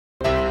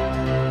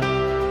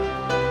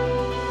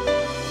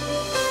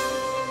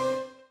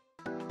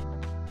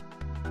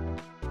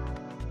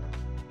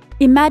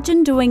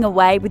Imagine doing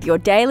away with your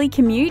daily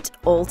commute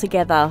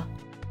altogether.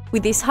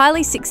 With this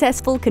highly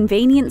successful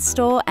convenience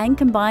store and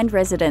combined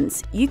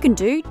residence, you can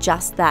do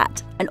just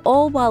that, and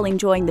all while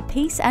enjoying the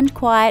peace and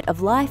quiet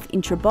of life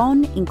in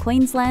Trebonne in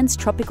Queensland's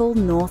tropical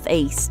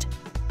northeast.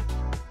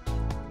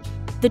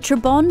 The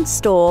Trebonne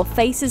store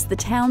faces the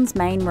town's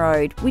main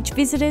road, which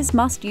visitors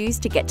must use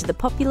to get to the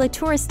popular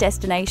tourist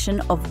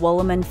destination of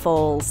Walleman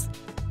Falls.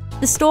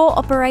 The store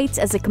operates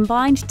as a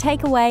combined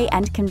takeaway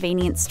and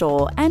convenience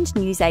store and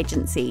news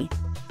agency.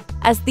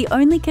 As the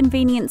only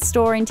convenience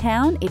store in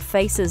town, it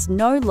faces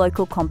no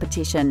local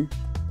competition.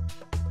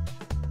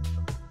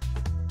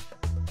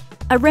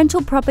 A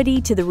rental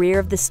property to the rear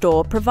of the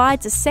store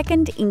provides a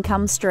second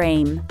income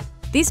stream.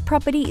 This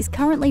property is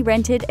currently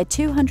rented at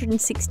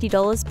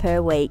 $260 per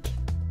week.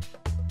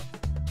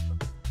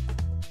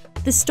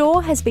 The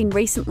store has been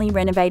recently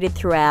renovated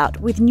throughout,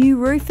 with new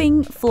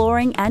roofing,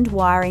 flooring and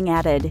wiring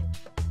added.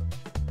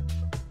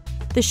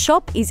 The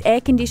shop is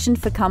air-conditioned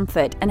for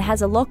comfort and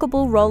has a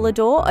lockable roller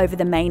door over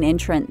the main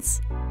entrance.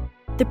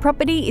 The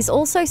property is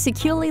also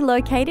securely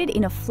located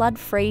in a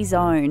flood-free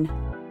zone.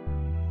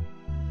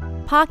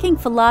 Parking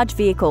for large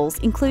vehicles,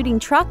 including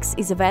trucks,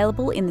 is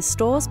available in the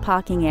store's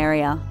parking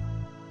area.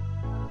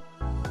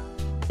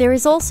 There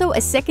is also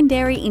a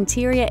secondary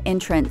interior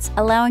entrance,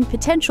 allowing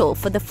potential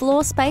for the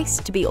floor space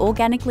to be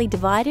organically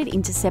divided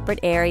into separate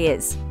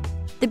areas.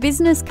 The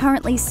business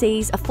currently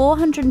sees a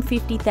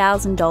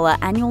 $450,000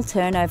 annual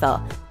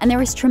turnover, and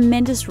there is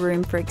tremendous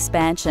room for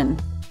expansion.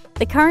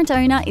 The current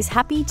owner is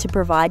happy to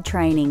provide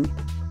training.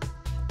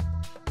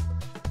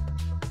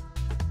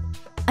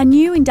 A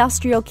new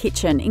industrial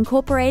kitchen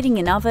incorporating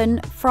an oven,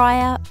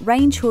 fryer,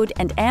 range hood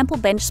and ample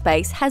bench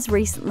space has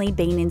recently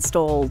been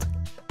installed.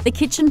 The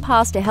kitchen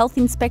passed a health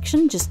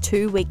inspection just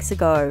 2 weeks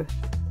ago.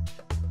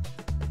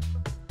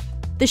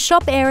 The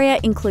shop area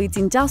includes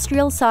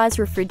industrial-sized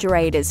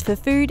refrigerators for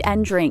food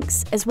and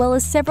drinks, as well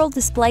as several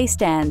display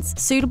stands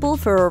suitable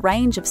for a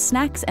range of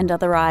snacks and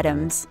other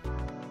items.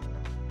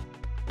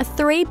 A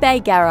 3-bay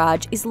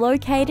garage is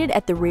located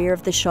at the rear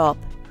of the shop.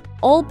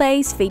 All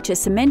bays feature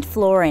cement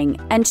flooring,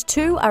 and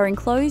 2 are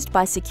enclosed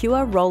by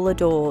secure roller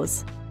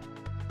doors.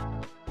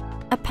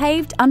 A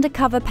paved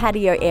undercover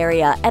patio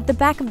area at the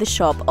back of the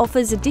shop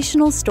offers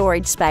additional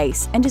storage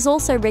space and is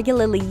also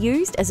regularly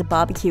used as a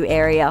barbecue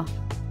area.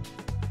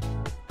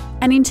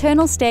 An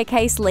internal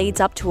staircase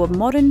leads up to a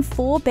modern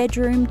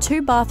 4-bedroom,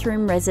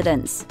 2-bathroom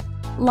residence.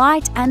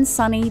 Light and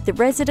sunny, the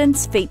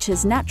residence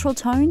features natural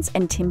tones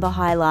and timber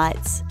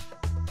highlights.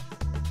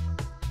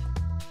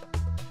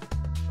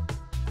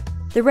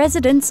 The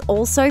residence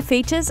also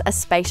features a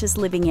spacious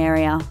living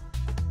area.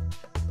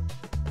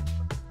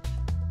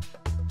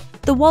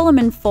 The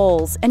Walleman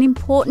Falls, an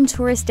important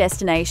tourist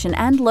destination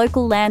and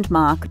local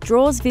landmark,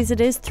 draws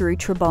visitors through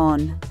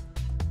Trebonne.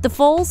 The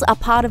falls are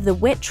part of the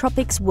Wet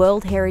Tropics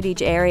World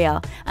Heritage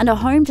Area and are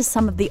home to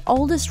some of the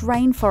oldest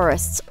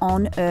rainforests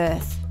on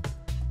Earth.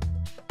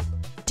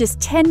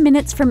 Just 10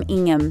 minutes from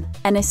Ingham,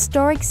 an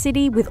historic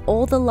city with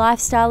all the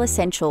lifestyle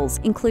essentials,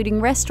 including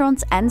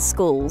restaurants and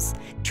schools,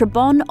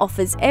 Trebonne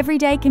offers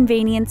everyday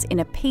convenience in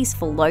a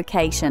peaceful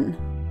location.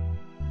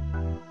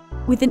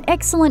 With an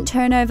excellent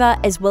turnover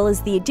as well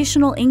as the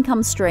additional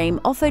income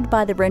stream offered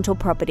by the rental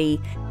property,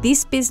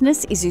 this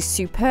business is a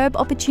superb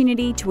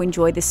opportunity to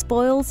enjoy the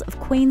spoils of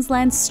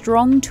Queensland's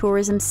strong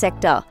tourism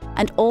sector,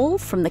 and all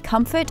from the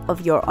comfort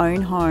of your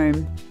own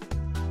home.